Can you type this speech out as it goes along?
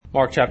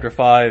Mark chapter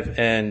 5,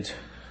 and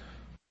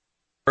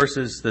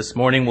verses this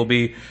morning will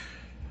be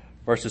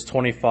verses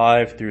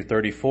 25 through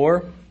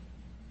 34.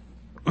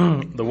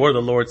 The word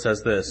of the Lord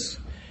says this: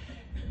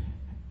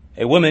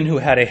 A woman who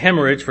had a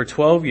hemorrhage for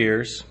 12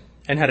 years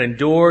and had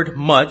endured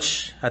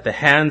much at the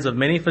hands of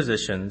many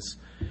physicians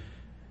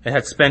and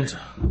had spent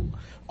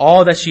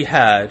all that she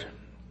had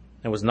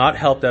and was not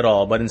helped at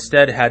all, but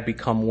instead had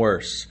become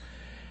worse.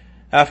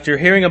 After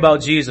hearing about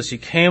Jesus, she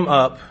came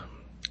up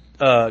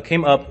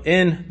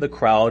in the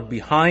crowd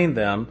behind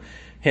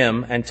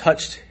him and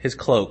touched his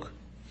cloak.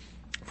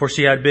 For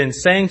she had been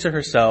saying to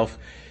herself,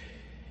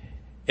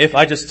 "If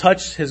I just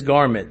touch his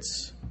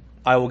garments,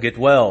 I will get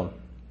well."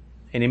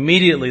 And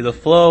immediately the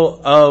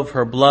flow of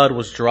her blood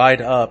was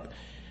dried up,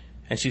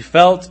 and she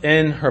felt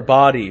in her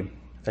body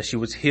that she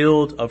was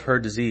healed of her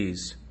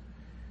disease.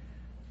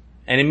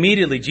 And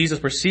immediately Jesus,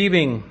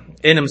 perceiving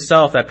in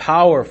himself that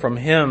power from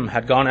him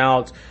had gone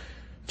out,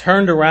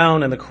 turned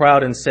around in the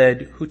crowd and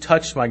said, "Who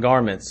touched my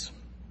garments?"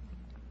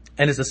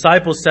 And his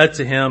disciples said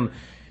to him,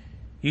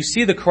 "You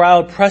see the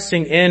crowd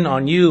pressing in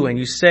on you, and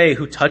you say,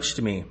 'Who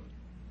touched me?'"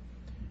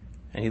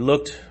 And he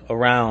looked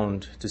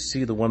around to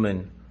see the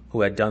woman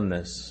who had done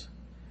this.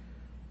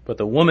 But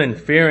the woman,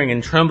 fearing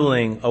and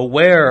trembling,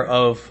 aware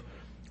of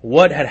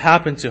what had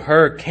happened to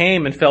her,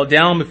 came and fell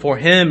down before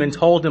him and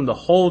told him the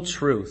whole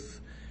truth.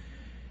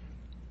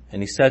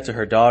 And he said to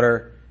her,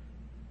 "Daughter,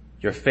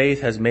 your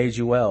faith has made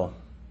you well.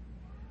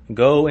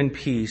 Go in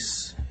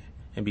peace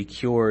and be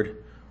cured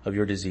of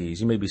your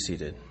disease." You may be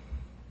seated.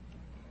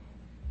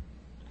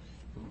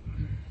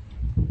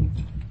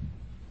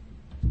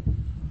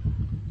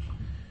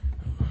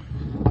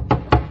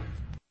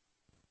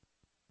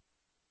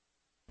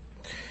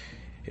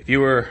 If you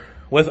were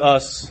with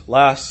us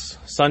last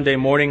Sunday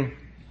morning,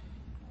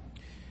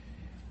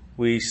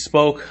 we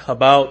spoke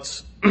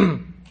about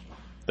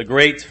the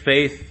great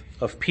faith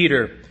of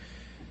Peter,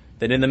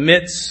 that in the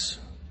midst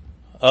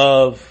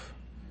of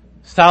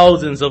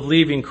thousands of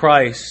leaving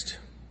Christ,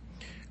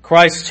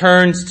 Christ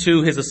turns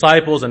to his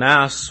disciples and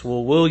asks,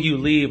 "Well, will you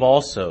leave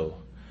also?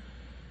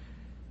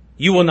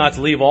 You will not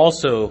leave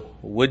also,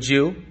 would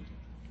you?"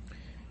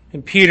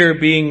 And Peter,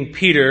 being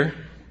Peter,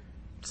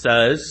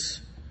 says,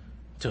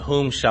 "To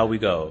whom shall we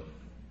go?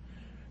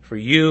 For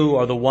you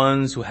are the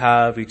ones who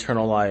have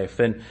eternal life."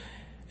 And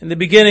in the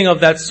beginning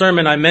of that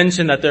sermon, I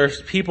mentioned that there's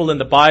people in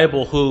the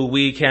Bible who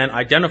we can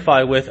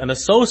identify with and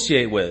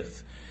associate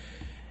with.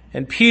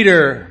 And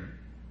Peter,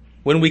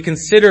 when we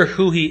consider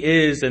who he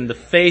is and the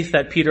faith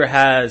that Peter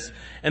has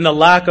and the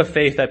lack of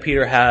faith that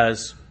Peter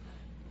has,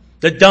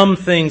 the dumb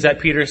things that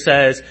Peter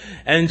says,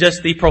 and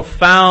just the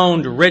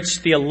profound, rich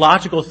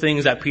theological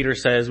things that Peter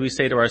says, we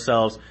say to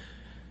ourselves,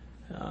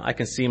 I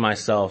can see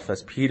myself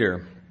as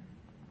Peter.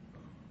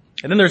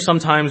 And then there's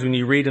sometimes when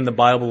you read in the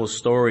Bible a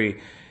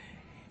story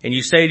and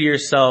you say to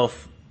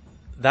yourself,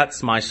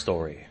 that's my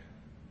story.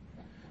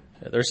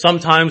 There's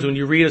sometimes when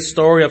you read a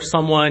story of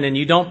someone and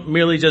you don't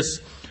merely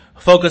just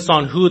focus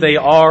on who they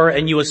are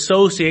and you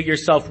associate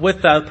yourself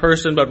with that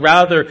person, but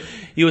rather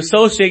you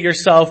associate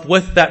yourself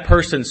with that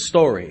person's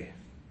story,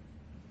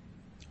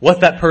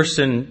 what that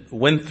person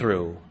went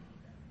through.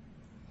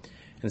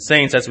 And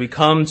saints, as we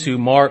come to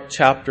Mark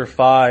chapter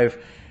 5,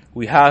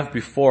 we have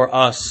before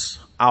us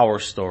our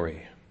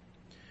story.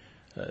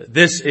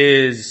 This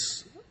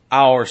is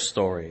our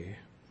story.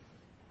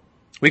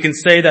 We can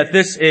say that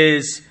this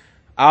is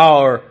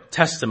our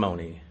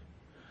testimony.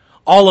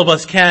 All of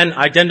us can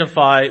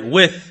identify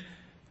with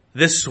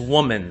this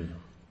woman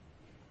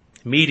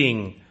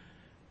meeting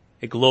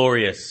a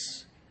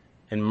glorious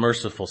and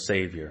merciful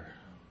Savior.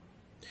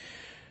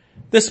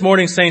 This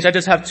morning, saints, I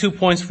just have 2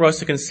 points for us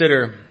to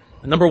consider.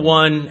 Number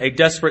one, a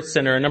desperate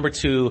sinner. And number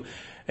two,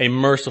 a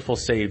merciful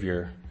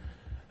Savior.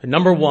 And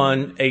number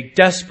one, a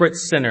desperate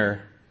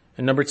sinner.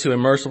 And number two, a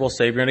merciful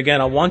Savior. And again,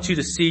 I want you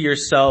to see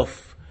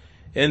yourself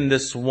in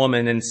this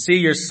woman and see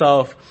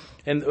yourself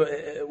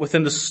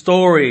within the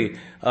story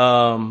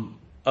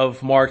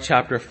of Mark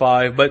chapter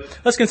 5. But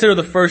let's consider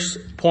the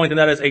first point, and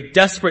that is a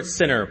desperate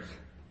sinner.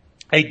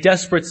 A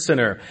desperate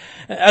sinner.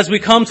 As we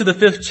come to the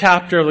 5th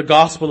chapter of the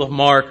Gospel of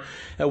Mark,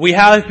 we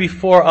have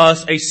before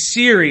us a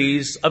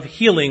series of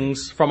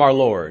healings from our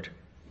Lord.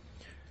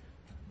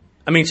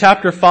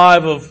 Chapter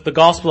 5 of the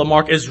Gospel of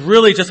Mark is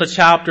really just a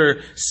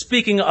chapter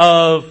speaking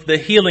of the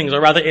healings, or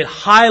rather it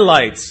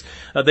highlights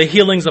the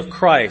healings of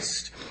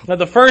Christ. Now,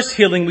 the first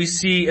healing we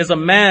see is a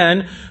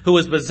man who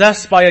is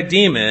possessed by a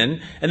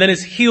demon and then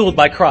is healed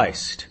by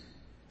Christ.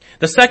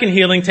 The second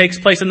healing takes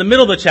place in the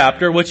middle of the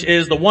chapter, which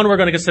is the one we're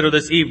going to consider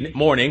this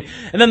morning.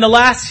 And then the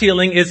last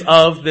healing is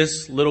of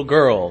this little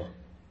girl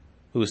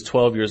who is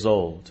 12 years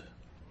old.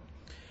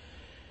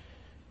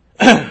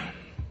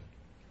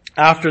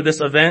 After this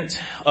event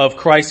of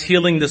Christ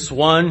healing this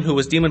one who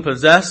was demon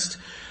possessed,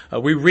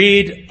 we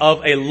read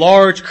of a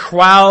large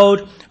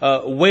crowd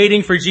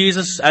waiting for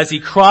Jesus as he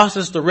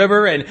crosses the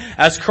river, and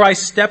as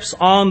Christ steps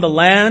on the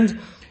land,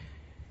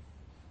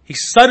 he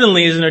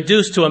suddenly is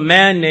introduced to a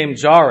man named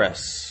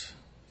Jairus.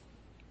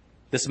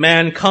 This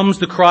man comes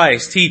to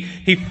Christ.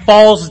 He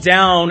falls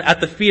down at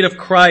the feet of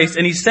Christ,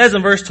 and he says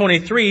in verse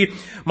 23,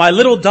 "My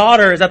little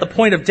daughter is at the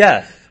point of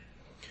death.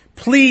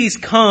 Please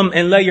come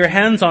and lay your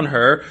hands on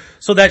her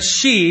so that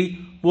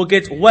she will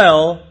get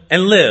well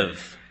and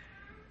live."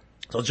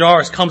 So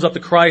Jairus comes up to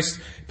Christ,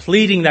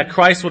 pleading that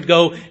Christ would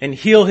go and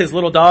heal his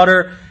little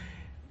daughter.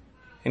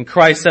 And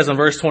Christ says in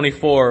verse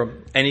 24,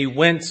 and he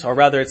went, or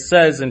rather it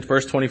says in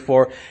verse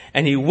 24,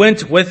 and he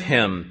went with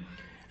him,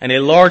 and a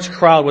large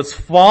crowd was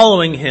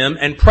following him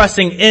and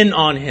pressing in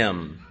on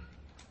him.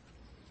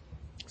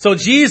 So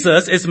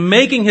Jesus is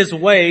making his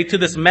way to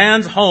this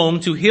man's home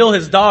to heal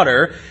his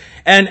daughter,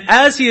 and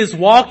as he is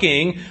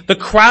walking, the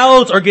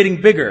crowds are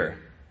getting bigger.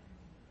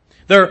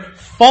 They're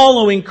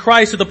following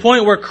Christ to the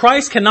point where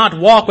Christ cannot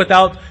walk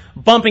without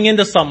bumping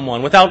into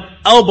someone, without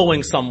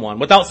elbowing someone,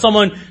 without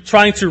someone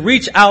trying to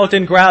reach out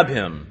and grab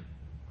him.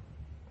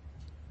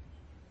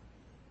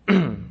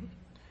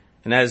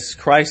 And as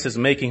Christ is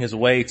making his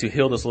way to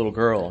heal this little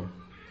girl,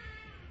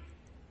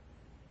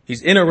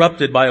 he's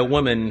interrupted by a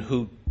woman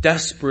who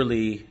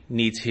desperately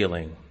needs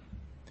healing.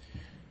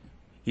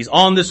 He's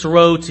on this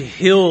road to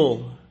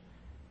heal,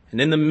 and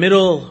in the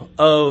middle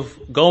of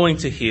going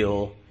to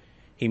heal,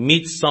 he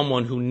meets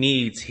someone who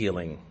needs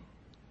healing.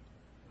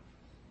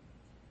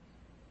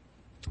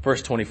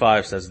 Verse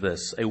 25 says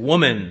this, a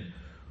woman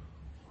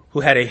who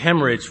had a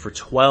hemorrhage for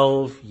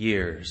 12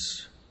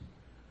 years.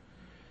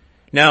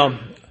 Now,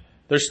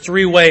 there's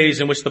three ways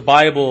in which the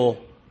Bible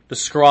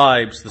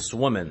describes this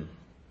woman.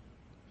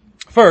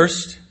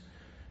 First,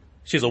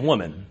 she's a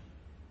woman.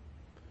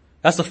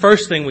 That's the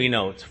first thing we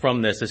note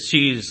from this, is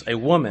she's a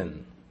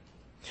woman.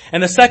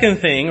 And the second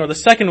thing, or the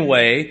second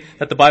way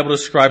that the Bible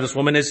describes this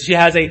woman, is she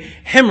has a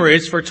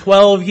hemorrhage for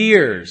 12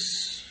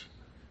 years.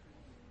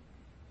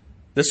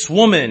 This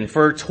woman,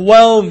 for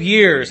 12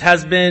 years,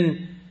 has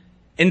been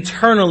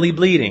internally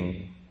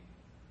bleeding.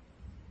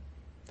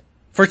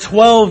 For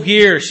 12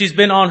 years, she's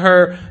been on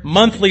her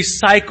monthly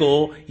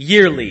cycle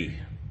yearly.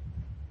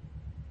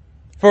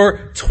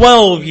 For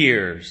 12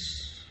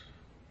 years.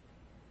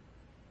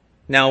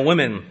 Now,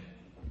 women,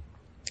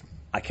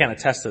 I can't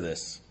attest to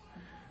this,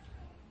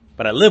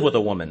 but I live with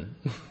a woman.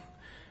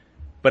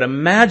 But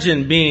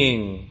imagine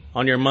being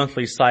on your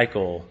monthly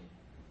cycle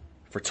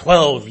for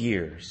 12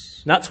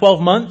 years. Not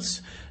 12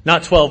 months,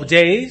 not 12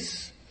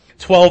 days,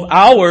 12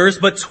 hours,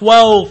 but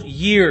 12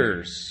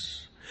 years.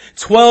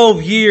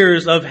 12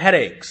 years of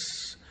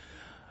headaches,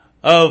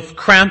 of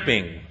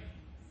cramping,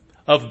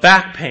 of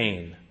back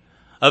pain,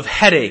 of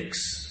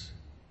headaches.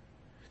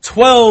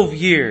 12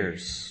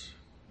 years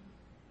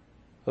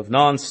of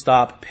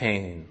nonstop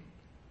pain.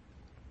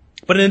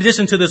 But in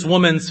addition to this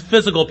woman's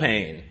physical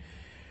pain,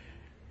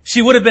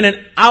 she would have been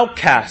an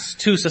outcast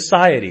to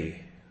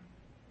society.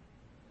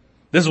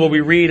 This is what we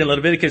read in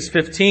Leviticus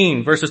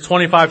 15, verses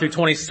 25 through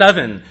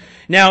 27.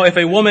 Now, if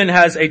a woman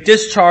has a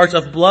discharge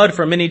of blood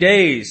for many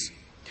days,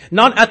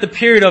 not at the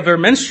period of her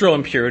menstrual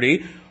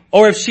impurity,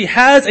 or if she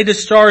has a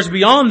discharge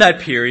beyond that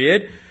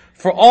period,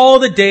 for all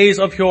the days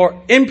of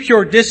your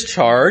impure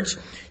discharge,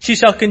 she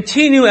shall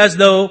continue as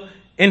though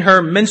in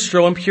her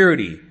menstrual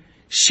impurity.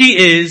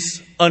 She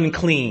is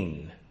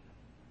unclean.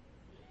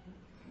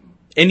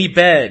 Any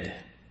bed,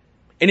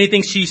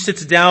 anything she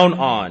sits down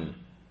on,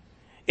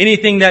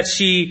 anything that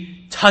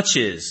she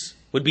touches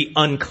would be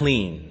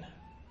unclean.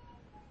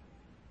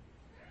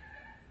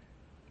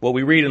 What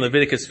we read in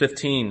Leviticus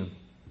 15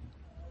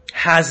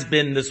 has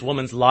been this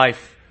woman's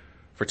life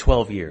for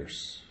 12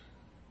 years.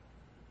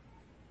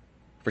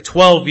 For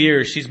 12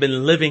 years, she's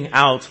been living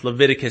out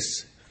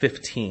Leviticus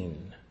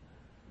 15.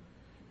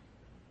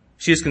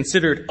 She is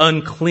considered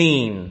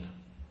unclean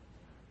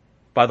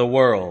by the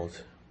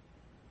world.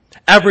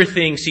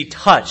 Everything she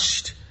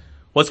touched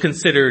was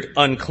considered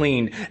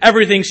unclean.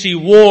 Everything she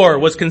wore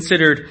was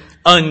considered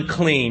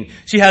unclean.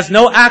 She has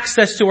no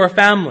access to her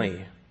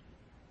family.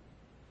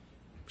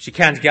 She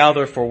can't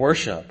gather for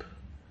worship.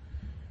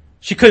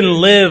 She couldn't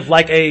live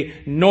like a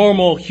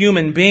normal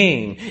human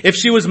being. If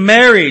she was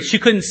married, she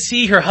couldn't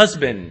see her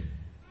husband.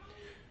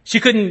 She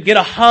couldn't get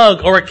a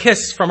hug or a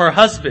kiss from her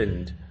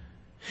husband.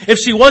 If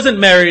she wasn't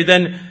married,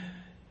 then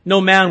no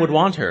man would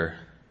want her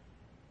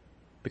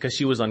because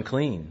she was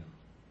unclean.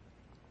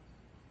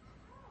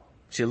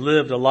 She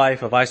lived a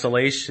life of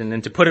isolation.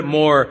 And to put it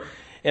more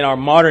in our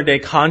modern day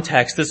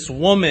context, this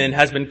woman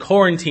has been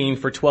quarantined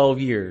for 12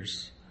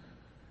 years.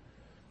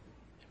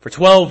 For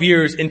 12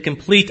 years in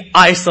complete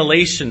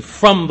isolation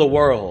from the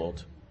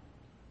world.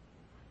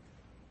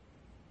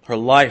 Her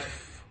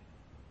life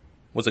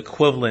was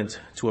equivalent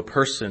to a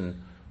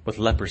person with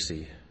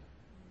leprosy.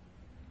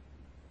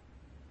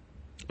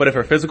 But if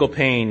her physical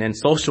pain and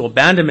social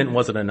abandonment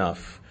wasn't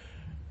enough,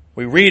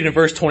 we read in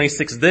verse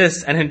 26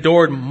 this, and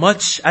endured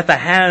much at the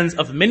hands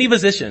of many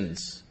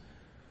physicians,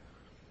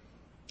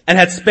 and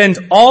had spent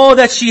all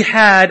that she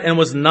had and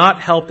was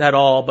not helped at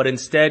all, but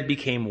instead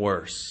became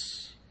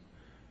worse.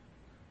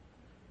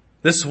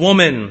 This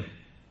woman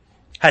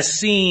has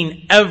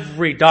seen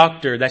every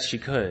doctor that she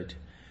could.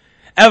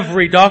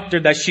 Every doctor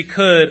that she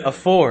could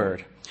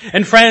afford.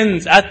 And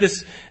friends, at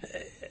this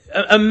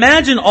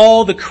Imagine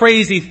all the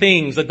crazy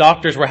things the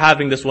doctors were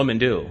having this woman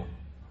do.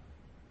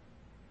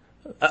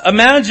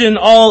 Imagine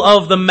all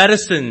of the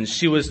medicines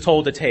she was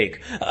told to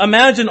take.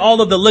 Imagine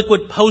all of the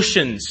liquid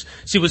potions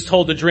she was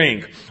told to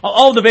drink.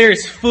 All the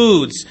various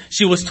foods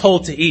she was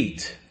told to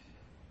eat.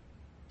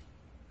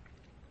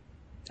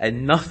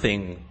 And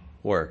nothing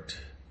worked.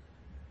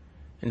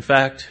 In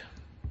fact,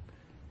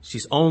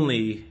 she's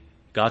only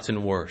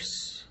gotten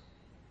worse.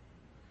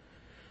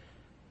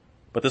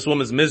 But this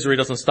woman's misery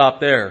doesn't stop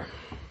there.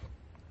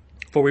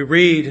 For we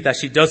read that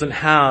she doesn't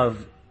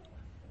have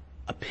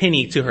a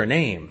penny to her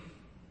name.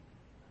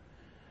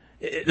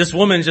 This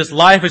woman's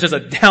life is just a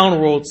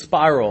downward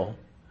spiral.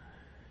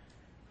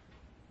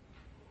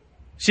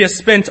 She has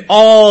spent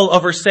all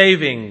of her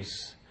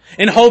savings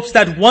in hopes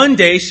that one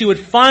day she would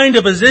find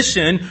a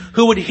physician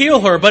who would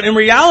heal her. But in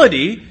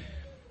reality,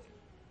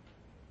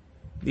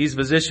 these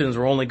physicians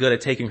were only good at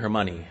taking her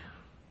money.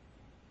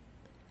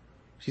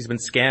 She's been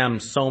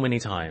scammed so many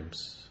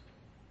times.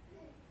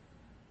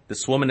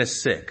 This woman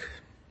is sick.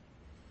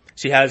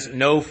 She has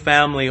no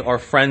family or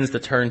friends to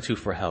turn to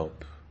for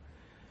help.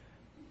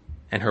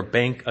 And her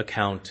bank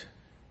account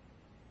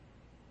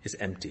is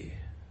empty.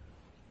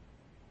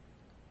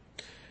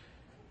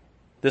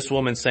 This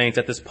woman, saints,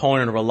 at this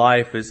point in her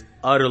life is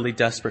utterly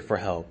desperate for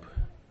help.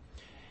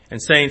 And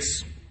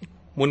saints,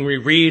 when we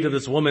read of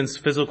this woman's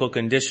physical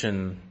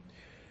condition,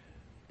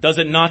 does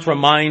it not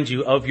remind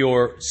you of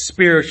your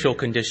spiritual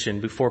condition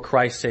before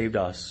Christ saved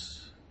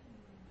us?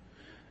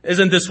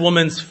 Isn't this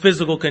woman's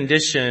physical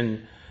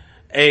condition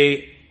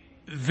a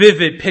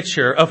vivid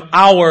picture of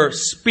our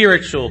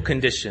spiritual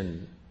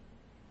condition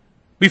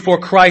before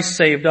Christ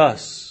saved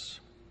us?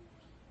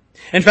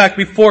 In fact,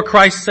 before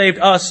Christ saved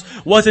us,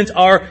 wasn't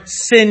our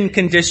sin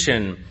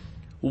condition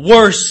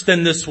worse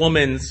than this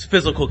woman's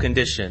physical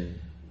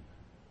condition?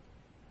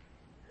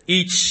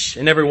 Each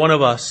and every one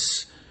of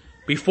us,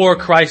 before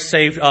Christ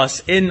saved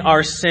us, in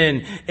our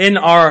sin, in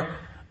our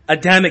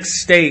Adamic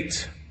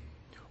state,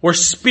 were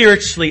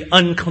spiritually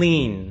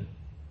unclean.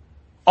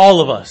 All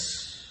of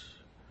us.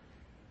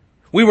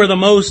 We were the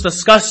most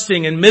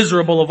disgusting and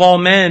miserable of all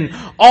men.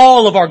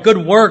 All of our good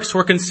works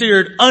were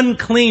considered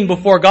unclean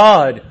before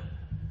God.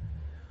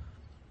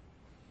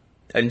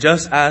 And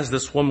just as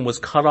this woman was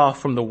cut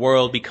off from the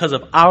world because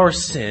of our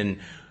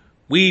sin,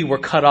 we were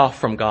cut off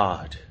from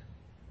God.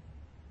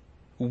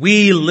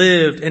 We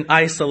lived in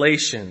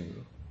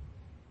isolation.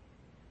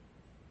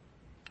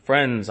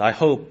 Friends, I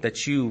hope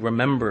that you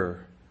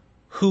remember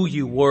who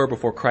you were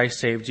before Christ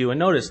saved you. And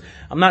notice,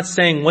 I'm not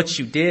saying what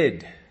you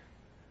did,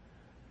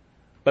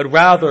 but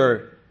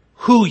rather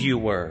who you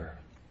were.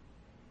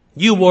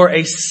 You were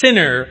a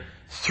sinner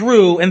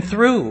through and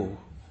through.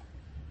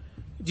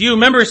 Do you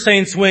remember,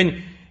 saints,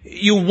 when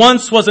you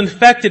once was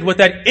infected with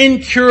that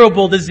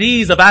incurable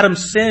disease of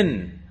Adam's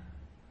sin,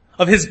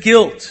 of his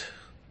guilt?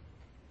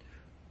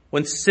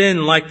 When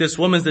sin, like this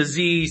woman's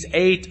disease,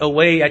 ate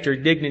away at your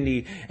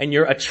dignity and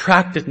your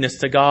attractiveness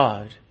to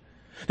God.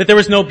 That there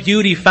was no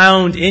beauty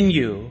found in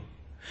you.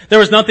 There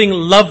was nothing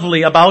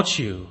lovely about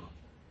you.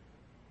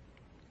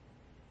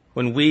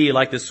 When we,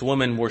 like this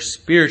woman, were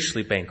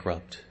spiritually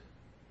bankrupt.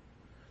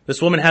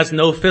 This woman has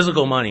no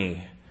physical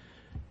money.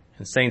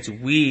 And saints,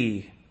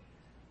 we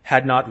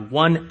had not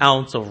 1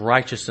 ounce of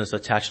righteousness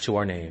attached to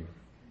our name.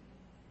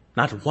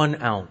 Not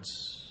 1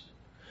 ounce.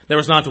 There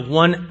was not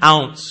 1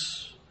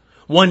 ounce,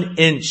 1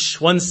 inch,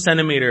 1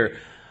 centimeter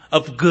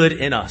of good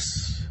in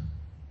us.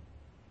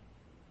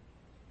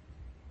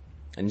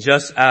 And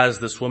just as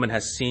this woman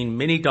has seen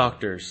many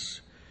doctors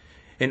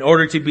in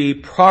order to be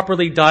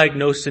properly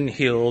diagnosed and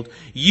healed,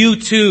 you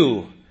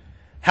too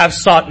have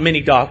sought many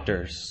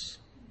doctors.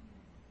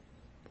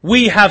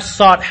 We have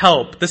sought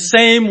help the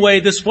same way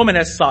this woman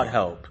has sought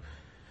help.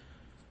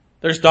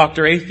 There's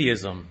Dr.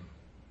 Atheism,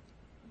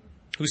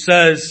 who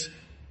says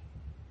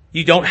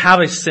you don't have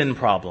a sin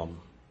problem.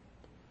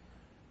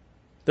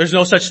 There's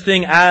no such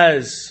thing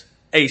as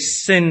a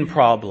sin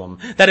problem.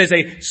 That is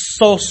a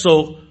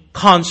social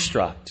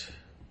construct.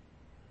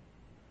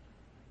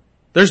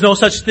 There's no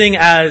such thing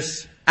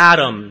as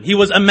Adam. He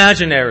was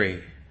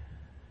imaginary.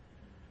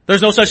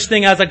 There's no such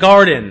thing as a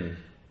garden.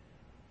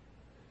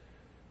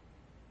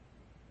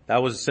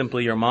 That was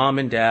simply your mom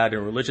and dad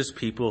and religious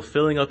people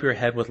filling up your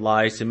head with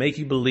lies to make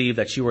you believe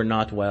that you are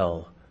not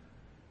well.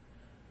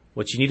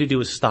 What you need to do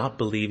is stop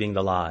believing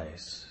the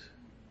lies.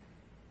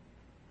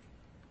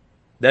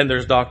 Then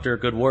there's Dr.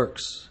 Good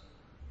Works.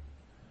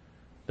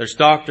 There's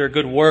Dr.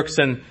 Good Works,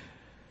 and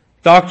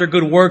Dr.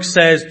 Good Works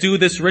says, do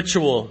this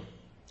ritual.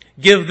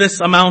 Give this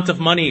amount of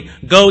money.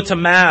 Go to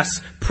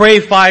Mass. Pray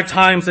 5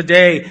 times a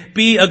day.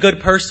 Be a good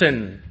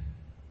person.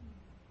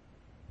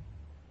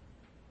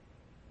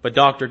 But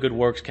Dr. Good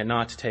Works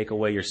cannot take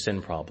away your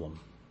sin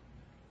problem.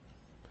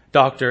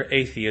 Dr.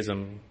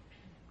 Atheism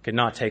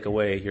cannot take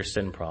away your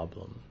sin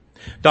problem.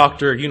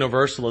 Dr.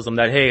 Universalism,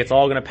 that, hey, it's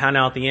all going to pan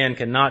out at the end,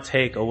 cannot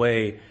take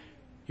away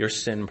your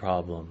sin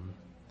problem.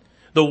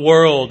 The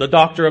world, the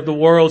doctor of the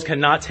world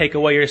cannot take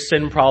away your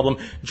sin problem.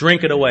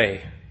 Drink it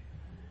away.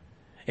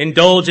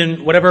 Indulge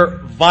in whatever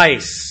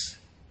vice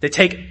to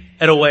take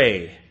it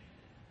away.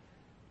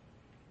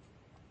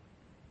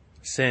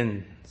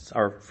 sins.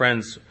 Our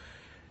friends,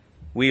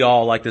 we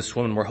all, like this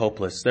woman, were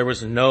hopeless. There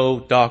was no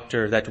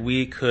doctor that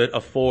we could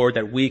afford,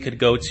 that we could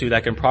go to,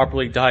 that can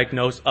properly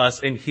diagnose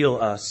us and heal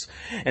us.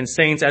 And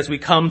saints, as we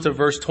come to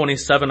verse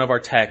 27 of our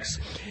text,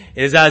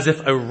 it is as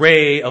if a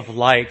ray of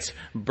light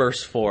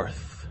bursts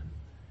forth.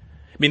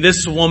 I mean,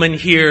 this woman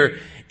here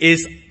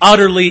is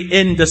utterly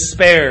in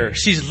despair.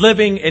 She's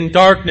living in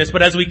darkness.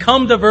 But as we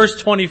come to verse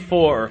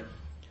 24,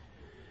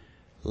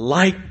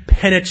 light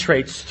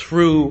penetrates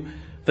through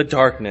the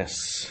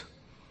darkness.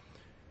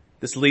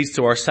 This leads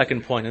to our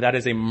second point, and that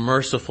is a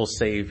merciful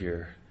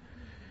Savior.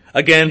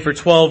 Again, for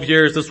 12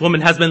 years, this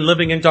woman has been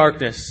living in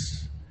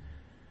darkness.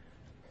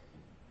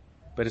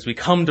 But as we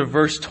come to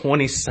verse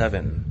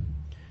 27,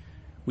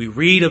 we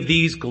read of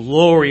these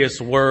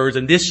glorious words,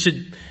 and this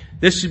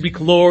should be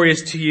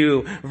glorious to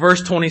you.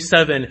 Verse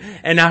 27,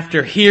 and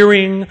after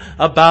hearing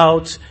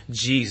about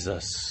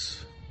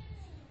Jesus.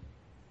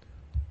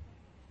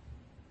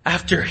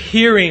 After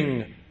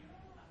hearing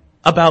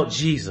about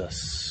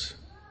Jesus.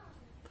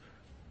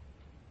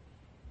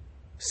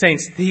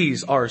 Saints,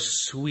 these are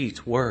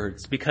sweet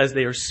words because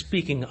they are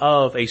speaking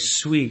of a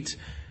sweet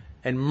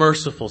and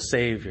merciful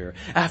Savior.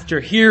 After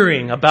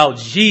hearing about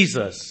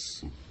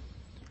Jesus.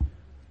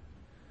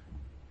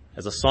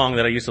 As a song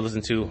that I used to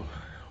listen to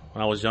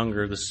when I was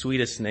younger, the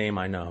sweetest name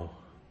I know.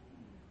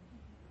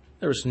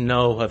 There is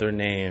no other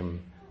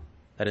name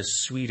that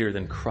is sweeter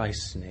than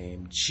Christ's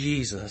name,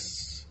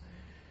 Jesus.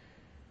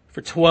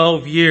 For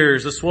 12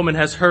 years, this woman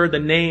has heard the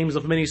names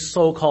of many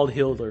so-called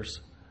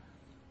healers.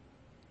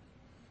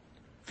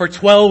 For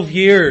 12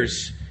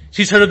 years,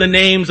 she's heard of the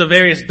names of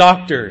various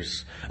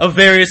doctors, of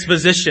various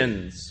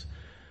physicians,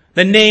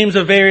 the names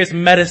of various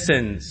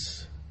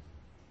medicines.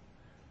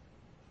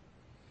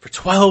 For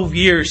 12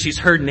 years, she's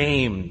heard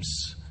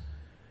names.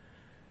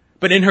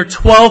 But in her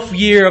 12th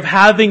year of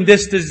having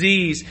this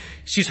disease,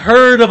 she's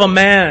heard of a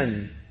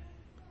man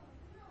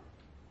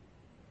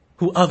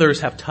who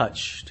others have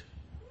touched.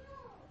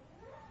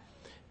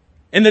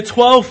 In the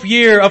 12th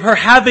year of her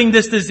having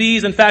this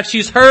disease, in fact,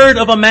 she's heard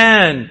of a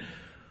man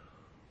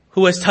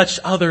who has touched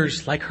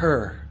others like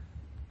her.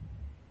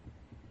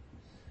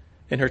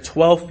 In her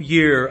 12th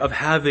year of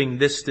having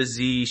this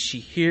disease, she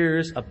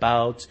hears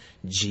about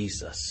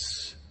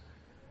Jesus.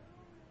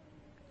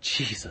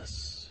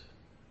 Jesus.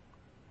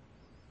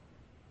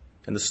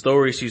 And the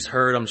stories she's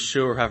heard, I'm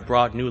sure, have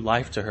brought new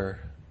life to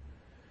her.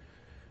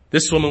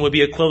 This woman would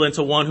be equivalent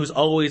to one who's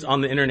always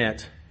on the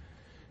internet,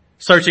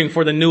 searching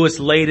for the newest,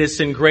 latest,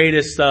 and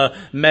greatest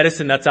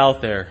medicine that's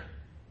out there.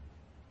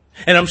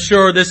 And I'm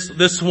sure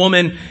this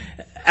woman,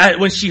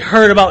 when she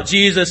heard about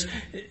Jesus,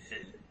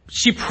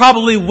 she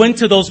probably went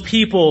to those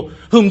people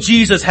whom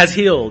Jesus has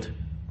healed.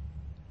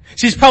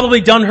 She's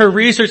probably done her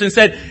research and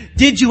said,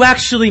 did you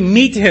actually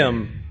meet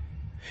him?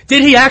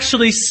 Did he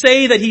actually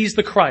say that he's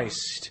the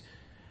Christ?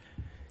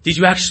 Did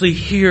you actually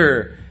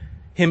hear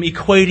him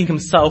equating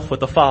himself with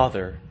the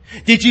Father?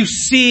 Did you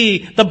see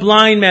the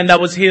blind man that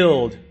was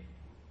healed?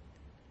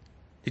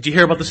 Did you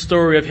hear about the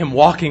story of him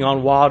walking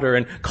on water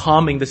and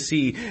calming the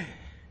sea?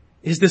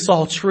 Is this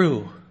all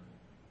true?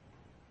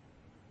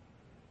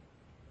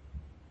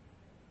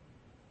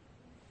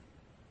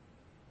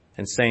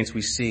 And saints,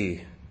 we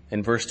see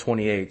in verse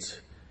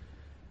 28,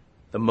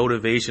 the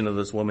motivation of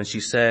this woman.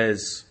 She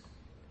says,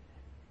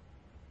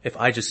 if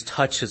I just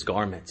touch his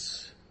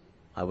garments,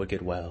 I would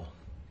get well.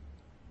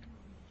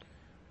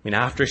 I mean,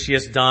 after she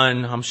has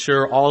done, I'm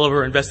sure, all of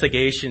her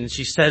investigations,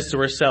 she says to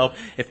herself,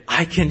 if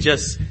I can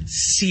just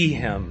see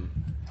him,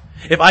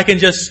 if I can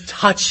just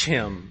touch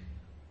him.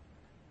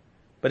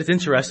 But it's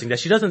interesting that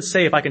she doesn't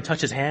say if I can touch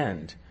his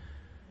hand.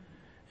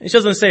 She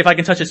doesn't say if I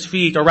can touch his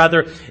feet, or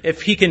rather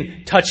if he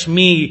can touch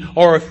me,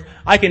 or if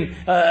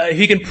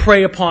he can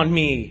pray upon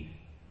me.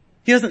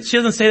 She doesn't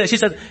say that. She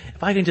says,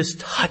 if I can just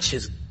touch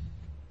his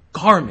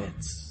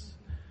garments.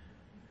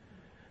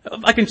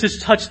 If I can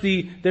just touch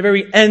the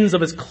very ends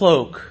of his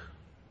cloak,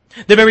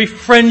 the very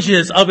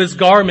fringes of his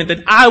garment,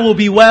 then I will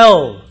be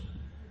well.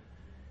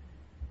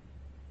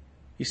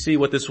 You see,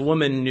 what this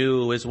woman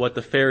knew is what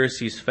the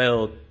Pharisees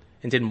failed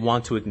and didn't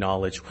want to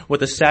acknowledge, what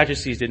the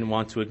Sadducees didn't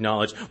want to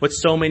acknowledge, what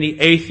so many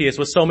atheists,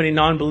 what so many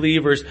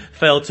non-believers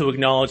failed to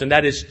acknowledge, and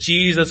that is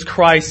Jesus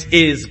Christ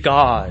is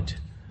God.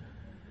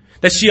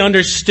 That she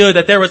understood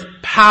that there was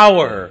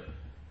power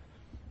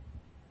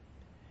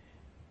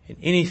in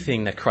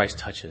anything that Christ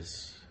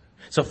touches.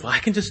 So if I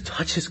can just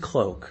touch his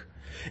cloak,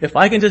 if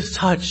I can just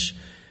touch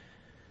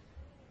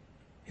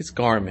his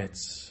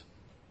garments,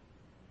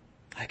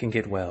 I can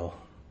get well.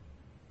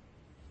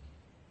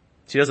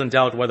 She doesn't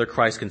doubt whether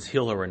Christ can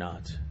heal her or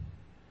not.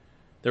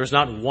 There is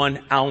not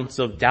 1 ounce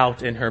of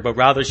doubt in her, but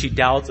rather she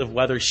doubts of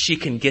whether she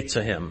can get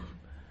to him.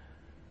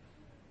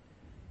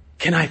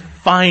 Can I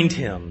find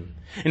him?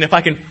 And if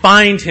I can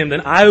find him,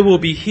 then I will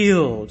be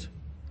healed.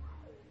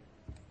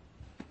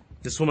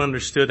 This woman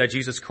understood that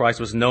Jesus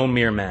Christ was no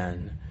mere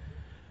man.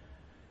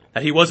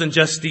 That he wasn't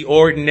just the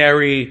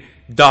ordinary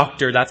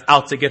doctor that's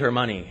out to get her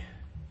money.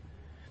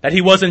 That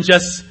he wasn't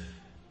just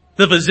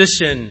the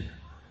physician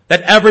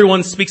that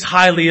everyone speaks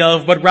highly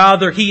of, but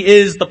rather he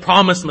is the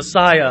promised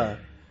Messiah.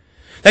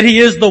 That he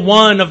is the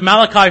one of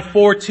Malachi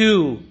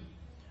 4:2,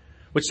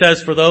 which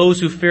says, "For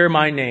those who fear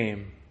my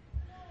name,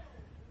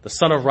 the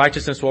Son of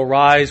Righteousness will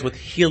rise with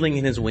healing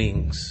in his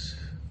wings."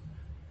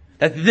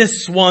 That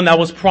this one that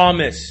was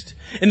promised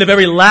in the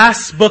very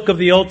last book of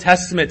the Old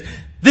Testament,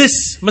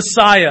 this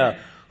Messiah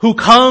who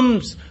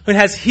comes and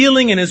has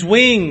healing in his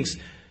wings,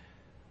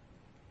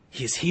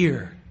 he is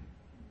here.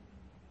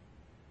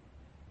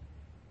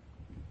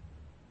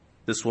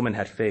 This woman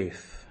had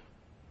faith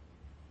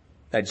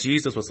that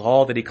Jesus was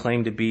all that he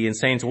claimed to be. And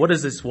saints, what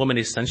is this woman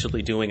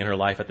essentially doing in her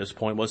life at this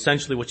point? Well,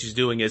 essentially what she's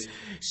doing is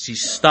she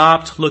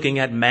stopped looking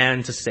at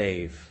man to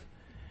save,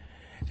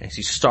 and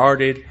she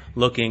started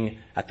looking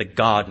at the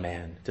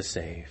God-man to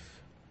save.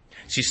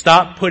 She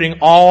stopped putting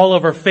all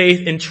of her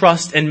faith and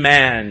trust in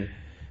man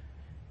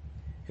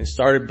and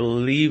started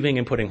believing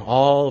and putting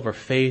all of her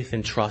faith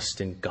and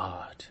trust in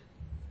God.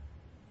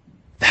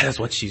 That is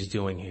what she's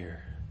doing here.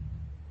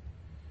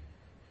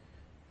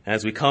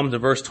 As we come to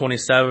verse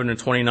 27 and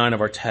 29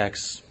 of our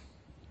text,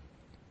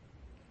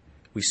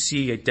 we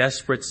see a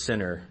desperate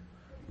sinner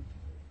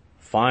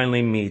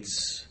finally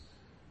meets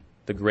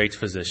the great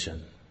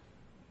physician.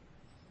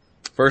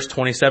 Verse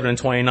 27 and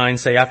 29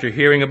 say, "After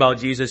hearing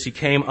about Jesus, he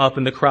came up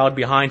in the crowd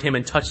behind him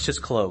and touched his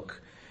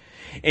cloak.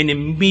 And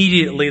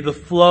immediately the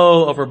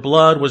flow of her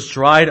blood was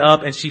dried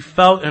up, and she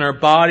felt in her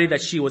body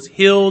that she was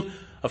healed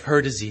of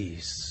her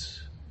disease."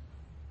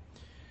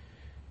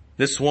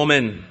 This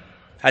woman,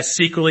 as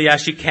secretly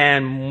as she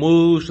can,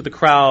 moves to the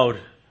crowd.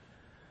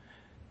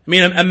 I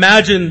mean,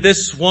 imagine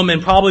this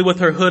woman probably with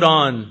her hood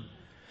on,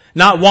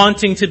 not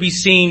wanting to be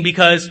seen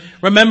because,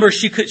 remember,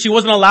 she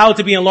wasn't allowed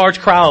to be in large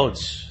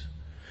crowds.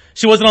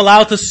 She wasn't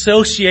allowed to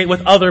associate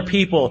with other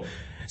people.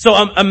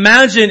 So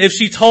imagine if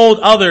she told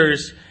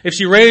others, if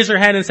she raised her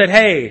hand and said,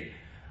 "Hey,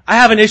 I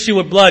have an issue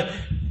with blood,"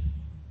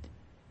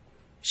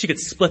 she could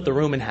split the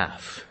room in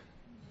half.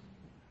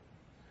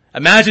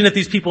 Imagine if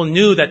these people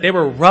knew that they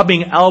were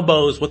rubbing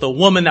elbows with a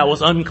woman that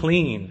was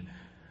unclean.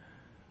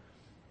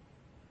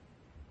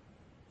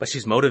 But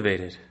she's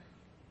motivated.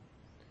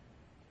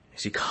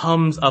 She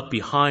comes up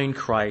behind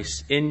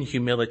Christ in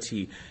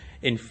humility,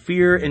 in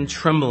fear and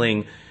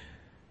trembling,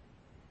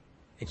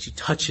 and she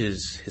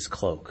touches his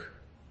cloak.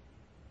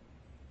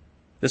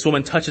 This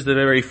woman touches the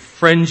very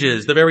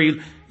fringes, the very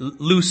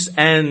loose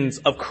ends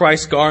of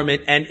Christ's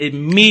garment, and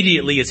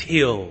immediately is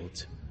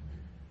healed.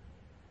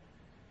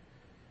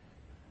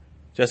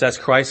 Just as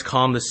Christ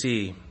calmed the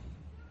sea,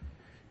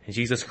 and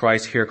Jesus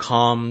Christ here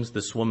calms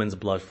this woman's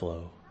blood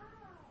flow.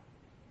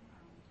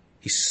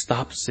 He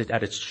stops it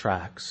at its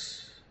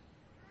tracks.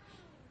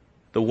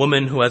 The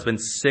woman who has been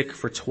sick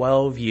for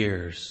 12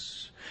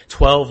 years,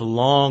 12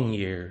 long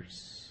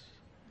years,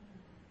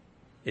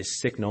 is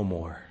sick no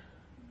more.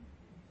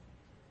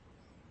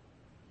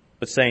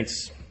 But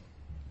saints,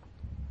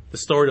 the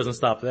story doesn't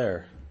stop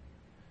there.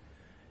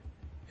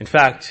 In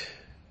fact,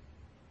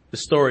 the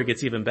story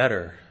gets even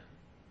better.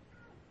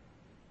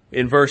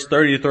 In verse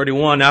 30 to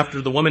 31,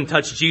 after the woman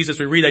touched Jesus,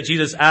 we read that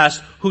Jesus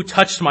asked, "Who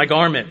touched my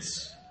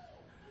garments?"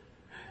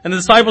 And the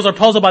disciples are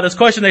puzzled by this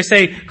question. They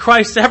say,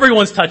 "Christ,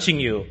 everyone's touching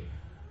you.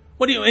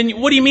 What do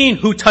you mean,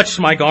 who touched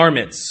my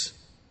garments?"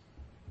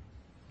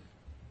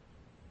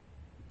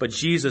 But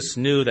Jesus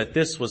knew that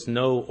this was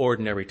no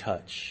ordinary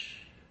touch.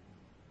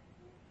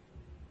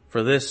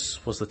 For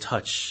this was the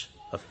touch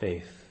of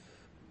faith.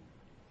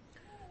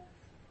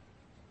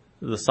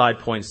 The side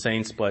point,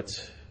 saints,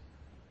 but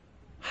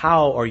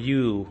how are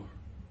you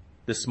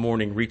this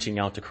morning reaching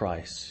out to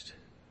Christ?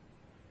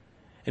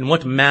 In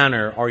what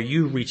manner are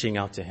you reaching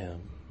out to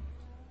him?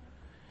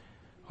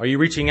 Are you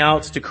reaching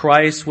out to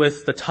Christ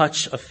with the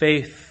touch of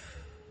faith?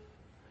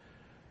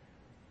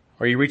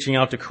 Are you reaching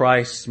out to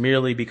Christ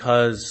merely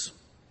because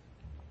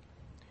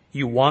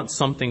you want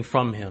something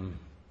from him?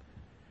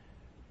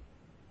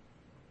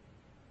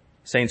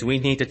 Saints, we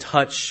need to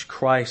touch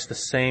Christ the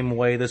same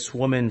way this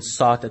woman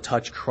sought to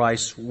touch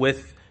Christ,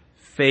 with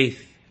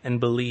faith and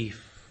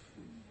belief.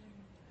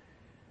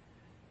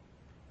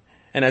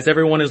 And as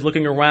everyone is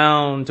looking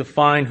around to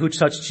find who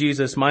touched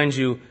Jesus, mind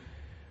you,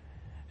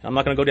 I'm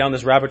not going to go down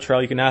this rabbit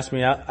trail. You can ask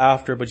me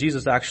after, but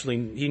Jesus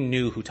actually, he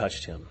knew who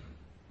touched him.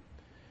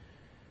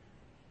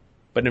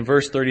 But in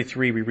verse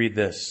 33, we read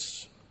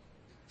this: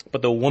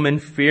 "But the woman,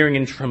 fearing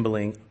and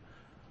trembling,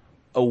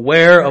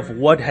 aware of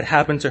what had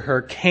happened to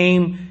her,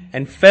 came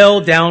and fell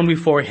down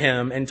before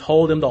him and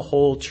told him the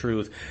whole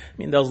truth." I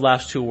mean, those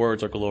last two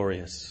words are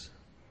glorious.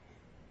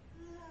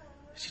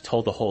 She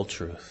told the whole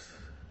truth.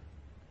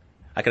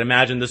 I can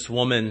imagine this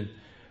woman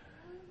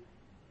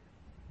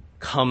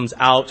comes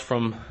out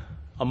from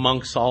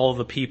amongst all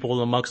the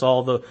people, amongst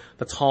all the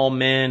tall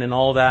men and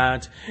all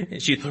that.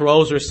 And she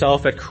throws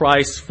herself at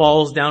Christ,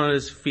 falls down at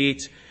his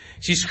feet.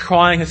 She's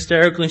crying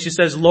hysterically and she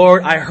says,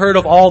 "Lord, I heard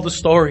of all the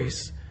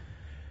stories.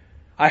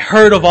 I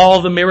heard of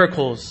all the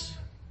miracles.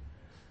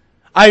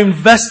 I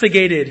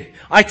investigated.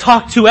 I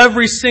talked to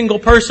every single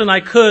person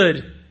I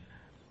could.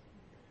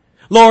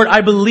 Lord,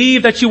 I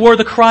believe that you are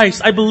the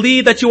Christ. I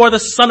believe that you are the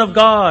Son of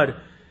God.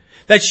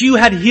 that you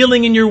had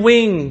healing in your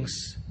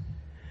wings.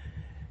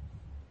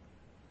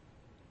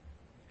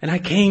 And I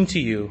came to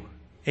you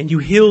and you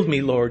healed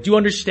me, Lord. Do you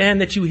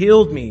understand that you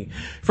healed me?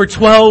 For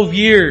 12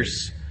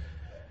 years,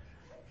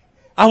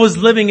 I was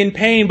living in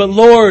pain, but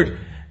Lord,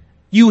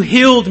 you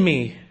healed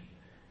me.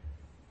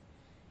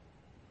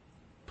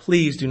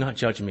 Please do not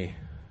judge me.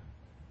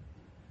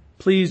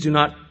 Please do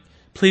not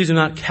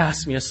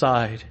cast me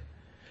aside.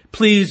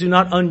 Please do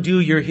not undo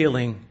your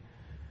healing.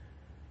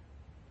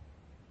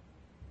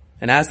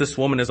 And as this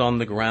woman is on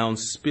the ground,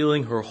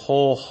 spilling her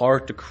whole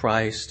heart to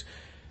Christ,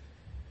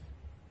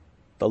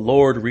 the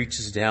Lord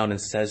reaches down and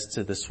says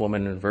to this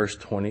woman in verse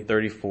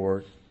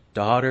 34,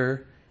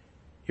 "Daughter,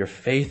 your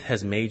faith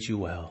has made you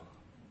well.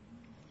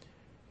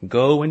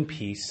 Go in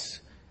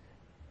peace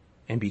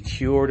and be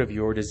cured of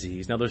your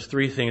disease." Now there's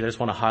three things I just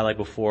want to highlight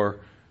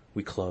before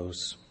we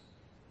close.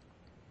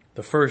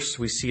 The first,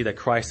 we see that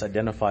Christ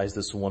identifies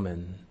this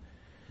woman.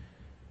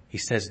 He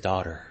says,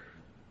 "Daughter."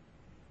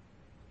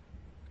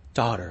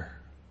 Daughter.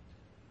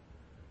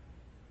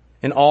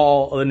 In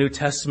all of the New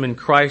Testament,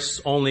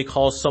 Christ only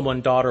calls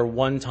someone daughter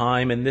one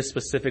time in this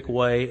specific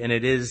way, and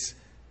it is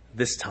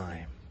this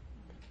time.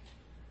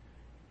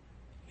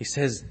 He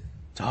says,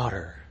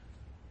 "Daughter."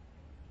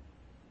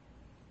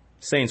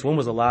 Saints, when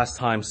was the last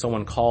time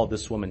someone called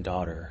this woman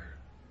daughter?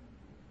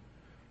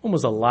 When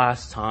was the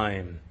last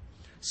time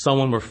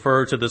someone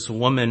referred to this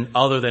woman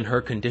other than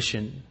her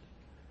condition?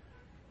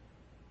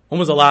 When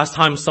was the last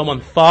time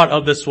someone thought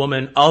of this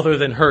woman other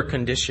than her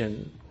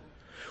condition?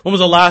 When was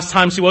the last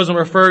time she wasn't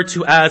referred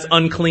to as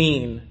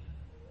unclean?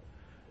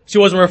 She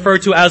wasn't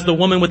referred to as the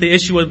woman with the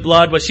issue of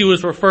blood, but she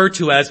was referred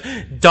to as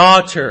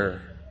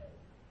daughter.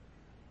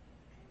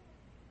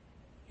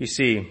 You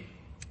see,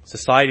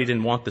 society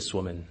didn't want this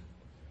woman.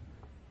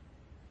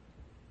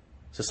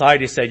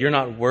 Society said, "You're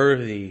not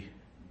worthy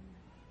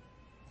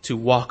to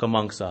walk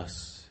amongst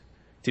us,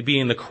 to be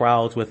in the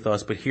crowds with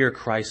us," but here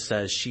Christ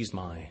says, "She's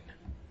mine."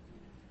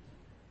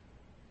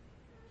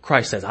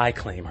 Christ says, "I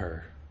claim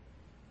her."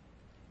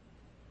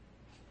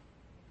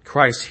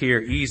 Christ here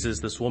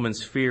eases this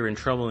woman's fear and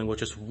trembling with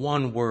just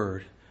one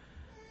word,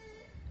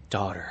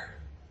 "Daughter."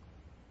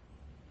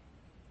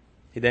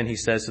 Then he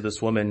says to this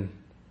woman,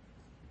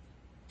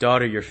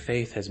 "Daughter, your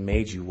faith has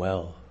made you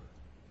well."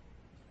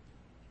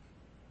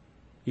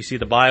 You see,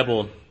 the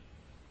Bible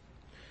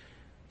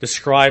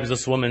describes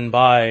this woman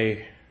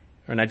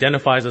and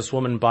identifies this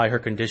woman by her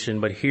condition,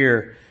 but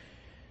here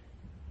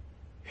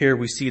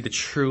we see the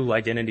true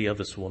identity of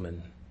this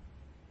woman.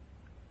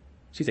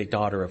 She's a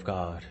daughter of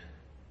God.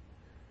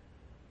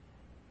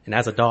 And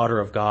as a daughter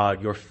of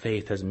God, your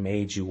faith has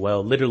made you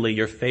well. Literally,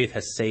 your faith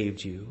has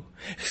saved you.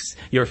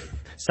 Your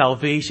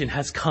salvation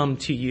has come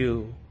to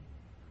you.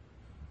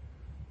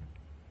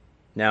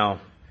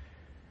 Now,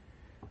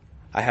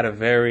 I had a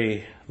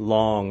very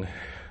long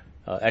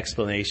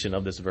explanation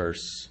of this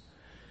verse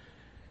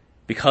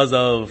because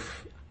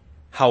of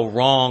how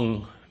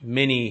wrong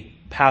many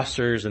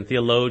pastors and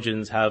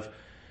theologians have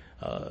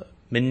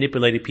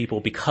manipulated people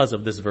because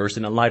of this verse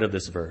and in light of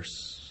this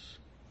verse.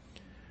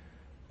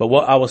 But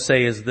what I will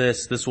say is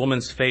this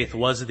woman's faith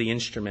was the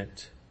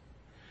instrument.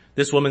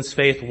 This woman's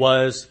faith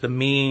was the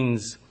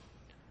means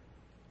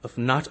of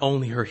not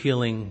only her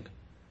healing,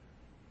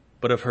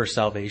 but of her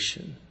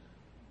salvation.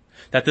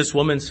 That this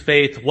woman's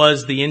faith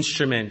was the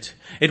instrument.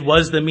 It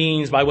was the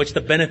means by which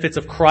the benefits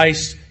of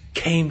Christ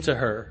came to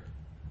her.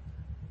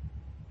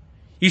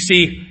 You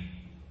see,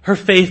 her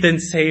faith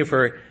didn't save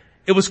her.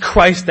 It was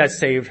Christ that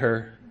saved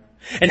her.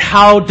 And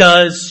how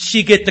does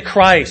she get to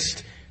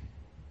Christ?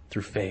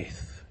 Through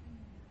faith.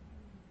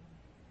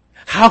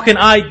 How can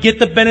I get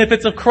the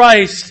benefits of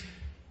Christ?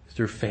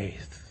 Through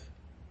faith.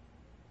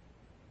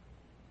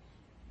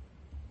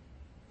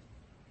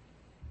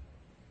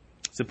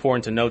 It's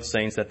important to note,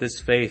 saints, that this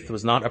faith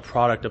was not a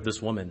product of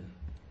this woman.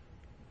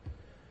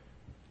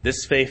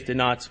 This faith did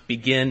not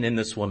begin in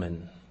this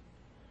woman.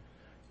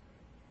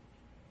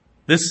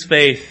 This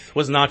faith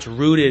was not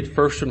rooted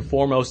first and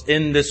foremost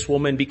in this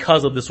woman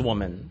because of this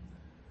woman.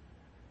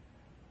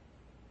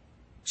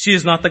 She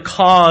is not the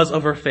cause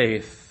of her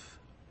faith,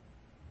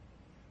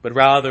 but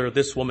rather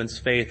this woman's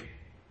faith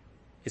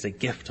is a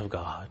gift of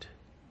God,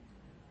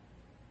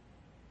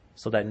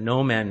 so that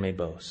no man may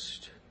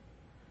boast.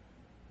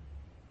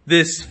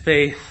 This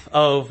faith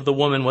of the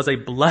woman was a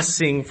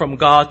blessing from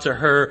God to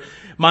her,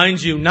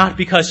 mind you, not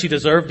because she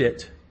deserved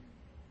it.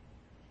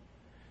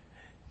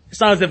 It's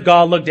not as if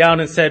God looked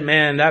down and said,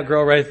 "Man, that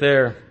girl right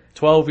there,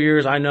 12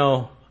 years, I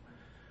know,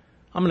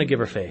 I'm going to give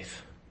her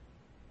faith."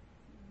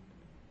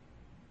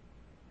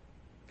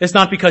 It's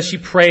not because she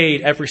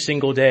prayed every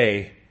single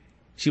day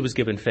she was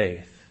given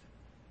faith.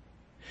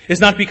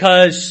 It's not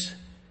because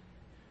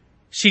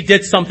she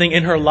did something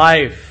in her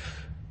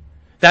life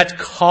that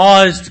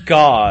caused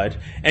God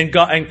and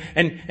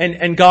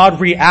God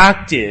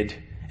reacted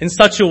in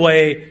such a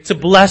way to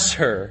bless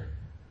her.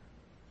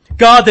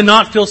 God did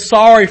not feel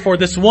sorry for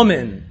this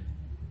woman.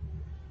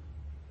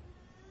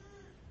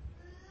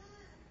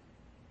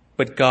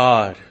 But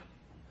God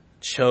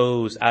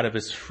chose out of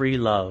His free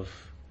love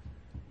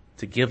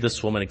to give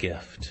this woman a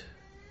gift.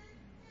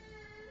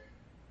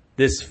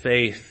 This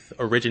faith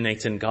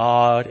originates in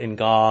God and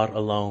God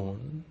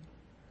alone,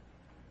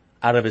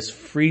 out of his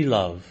free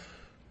love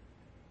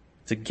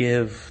to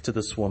give to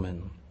this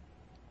woman.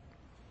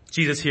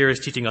 Jesus here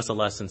is teaching us a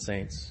lesson,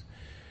 saints.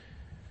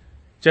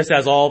 Just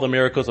as all the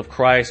miracles of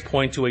Christ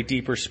point to a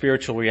deeper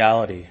spiritual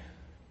reality,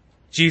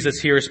 Jesus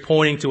here is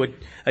pointing to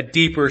a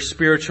deeper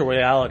spiritual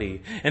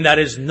reality, and that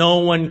is no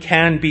one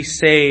can be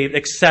saved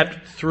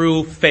except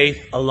through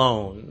faith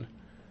alone.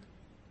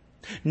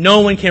 No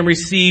one can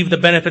receive the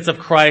benefits of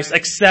Christ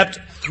except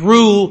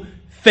through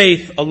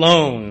faith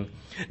alone.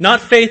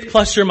 Not faith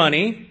plus your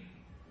money,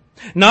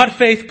 not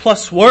faith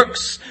plus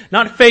works,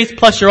 not faith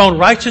plus your own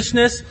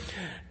righteousness,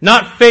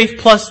 not faith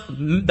plus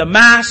the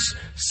Mass,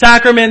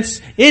 sacraments,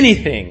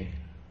 anything.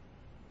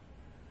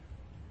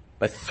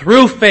 But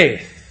through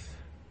faith,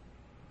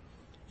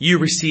 you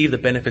receive the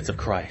benefits of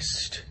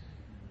Christ.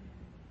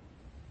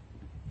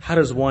 How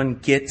does one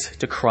get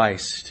to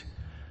Christ?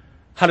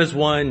 How does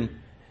one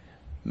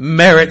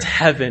merit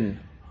heaven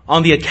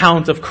on the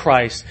account of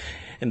Christ?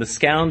 And the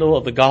scandal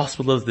of the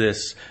gospel is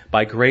this: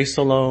 by grace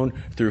alone,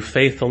 through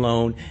faith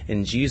alone,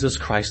 in Jesus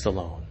Christ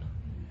alone.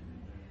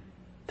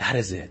 That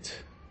is it.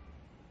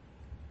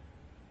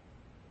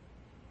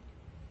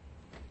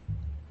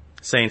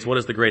 Saints, what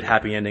is the great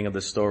happy ending of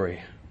this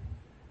story?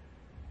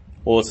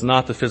 Well, it's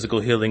not the physical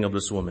healing of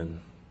this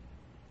woman,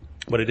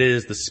 but it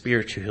is the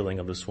spiritual healing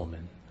of this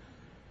woman.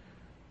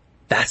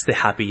 That's the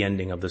happy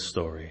ending of this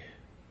story.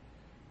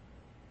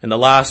 And the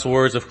last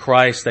words of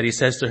Christ that he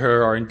says to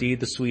her are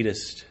indeed the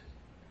sweetest.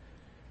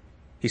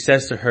 He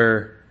says to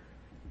her,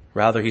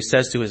 rather, he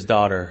says to his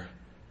daughter,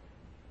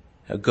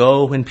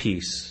 go in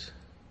peace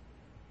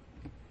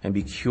and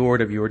be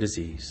cured of your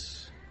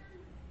disease.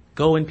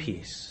 Go in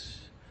peace.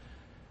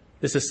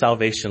 This is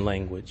salvation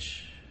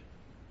language.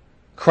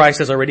 Christ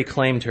has already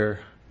claimed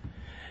her.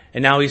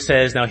 And now he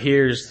says, now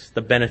here's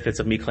the benefits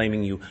of me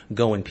claiming you.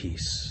 Go in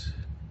peace.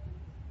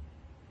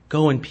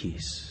 Go in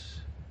peace.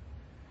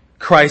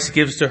 Christ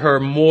gives to her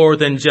more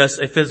than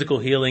just a physical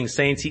healing,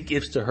 saints. He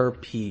gives to her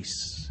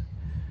peace.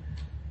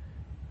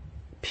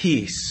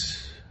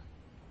 Peace.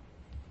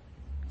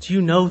 Do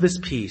you know this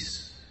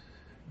peace?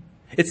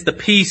 It's the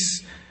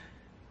peace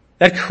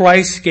that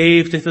Christ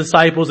gave to the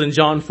disciples in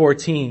John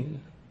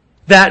 14.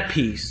 That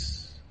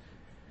peace.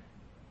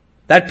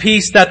 That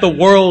peace that the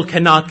world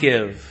cannot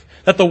give,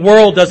 that the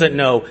world doesn't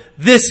know.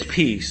 This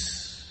peace.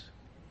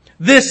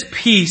 This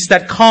peace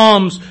that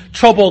calms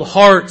troubled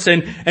hearts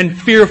and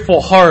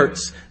fearful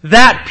hearts.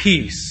 That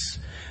peace.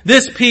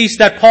 This peace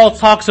that Paul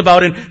talks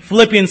about in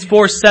Philippians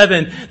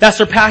 4:7 that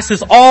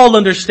surpasses all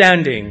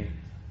understanding.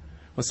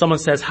 When someone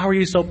says, how are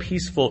you so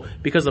peaceful?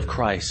 Because of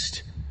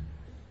Christ.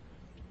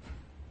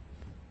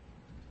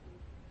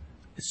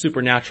 It's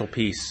supernatural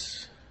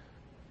peace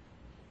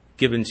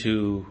given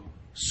to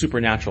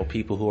supernatural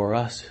people who are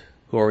us,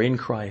 who are in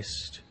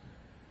Christ.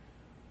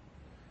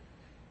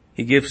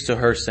 He gives to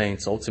her,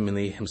 saints,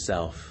 ultimately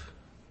himself.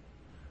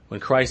 When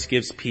Christ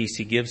gives peace,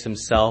 he gives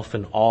himself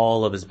and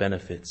all of his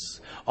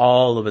benefits,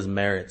 all of his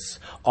merits,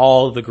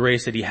 all of the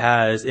grace that he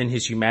has in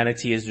his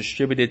humanity is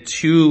distributed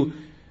to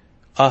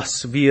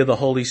us via the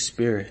Holy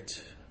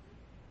Spirit.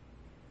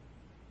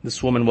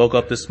 This woman woke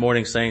up this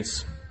morning,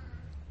 saints,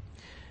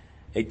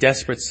 a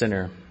desperate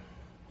sinner.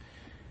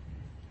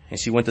 And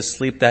she went to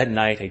sleep that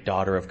night a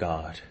daughter of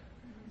God.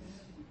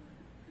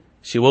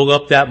 She woke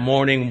up that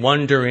morning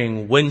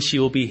wondering when she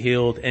will be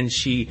healed, and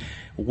she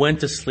went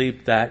to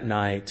sleep that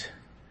night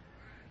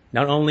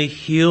not only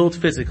healed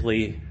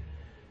physically,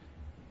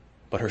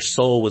 but her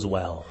soul was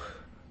well.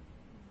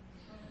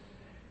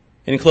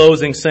 In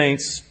closing,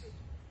 saints,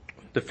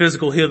 the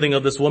physical healing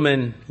of this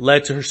woman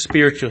led to her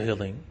spiritual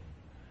healing.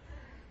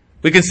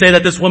 We can say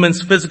that this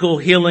woman's physical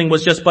healing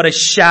was just but a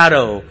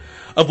shadow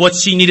of what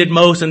she needed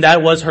most, and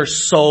that was her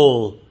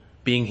soul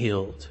being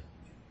healed.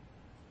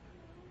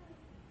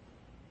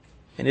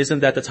 And isn't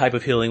that the type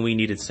of healing we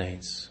needed,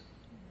 saints?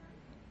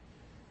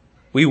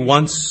 We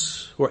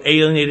once were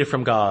alienated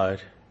from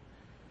God,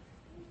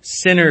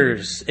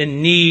 sinners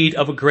in need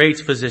of a great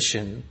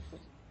physician.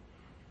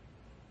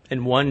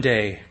 And one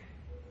day,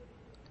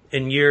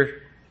 in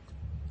year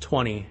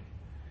 20,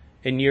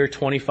 in year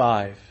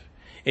 25,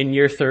 in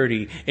year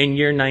 30, in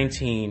year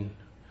 19,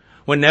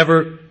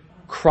 whenever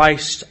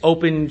Christ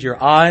opened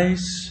your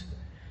eyes,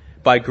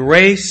 by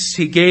grace,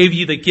 he gave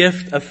you the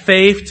gift of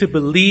faith to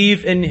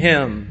believe in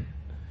him.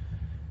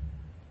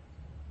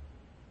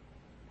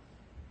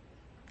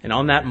 And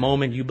on that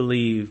moment you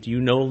believed, you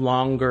no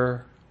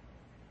longer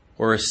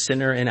were a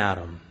sinner in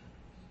Adam,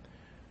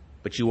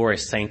 but you were a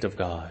saint of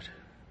God.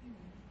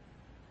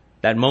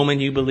 That moment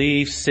you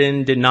believed,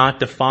 sin did not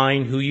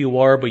define who you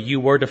are, but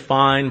you were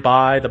defined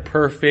by the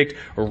perfect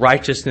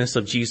righteousness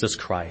of Jesus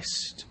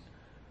Christ.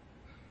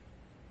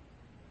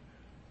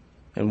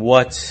 And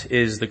what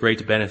is the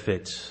great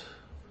benefit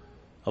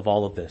of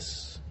all of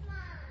this?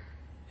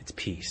 It's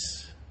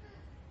peace.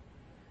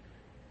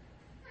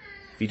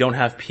 If you don't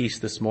have peace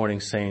this morning,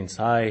 saints,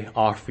 I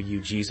offer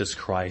you Jesus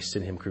Christ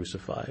and him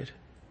crucified.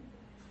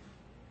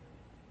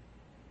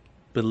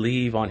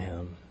 Believe on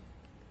him.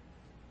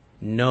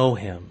 Know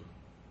him.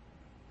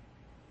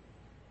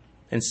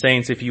 And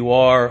saints, if you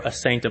are a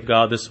saint of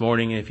God this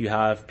morning, and if you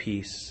have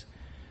peace,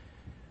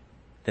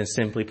 then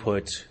simply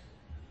put,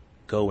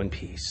 go in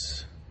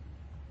peace.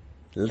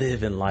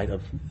 Live in light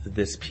of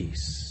this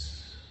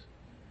peace.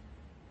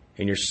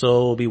 And your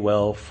soul will be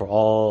well for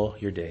all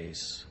your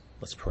days.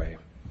 Let's pray.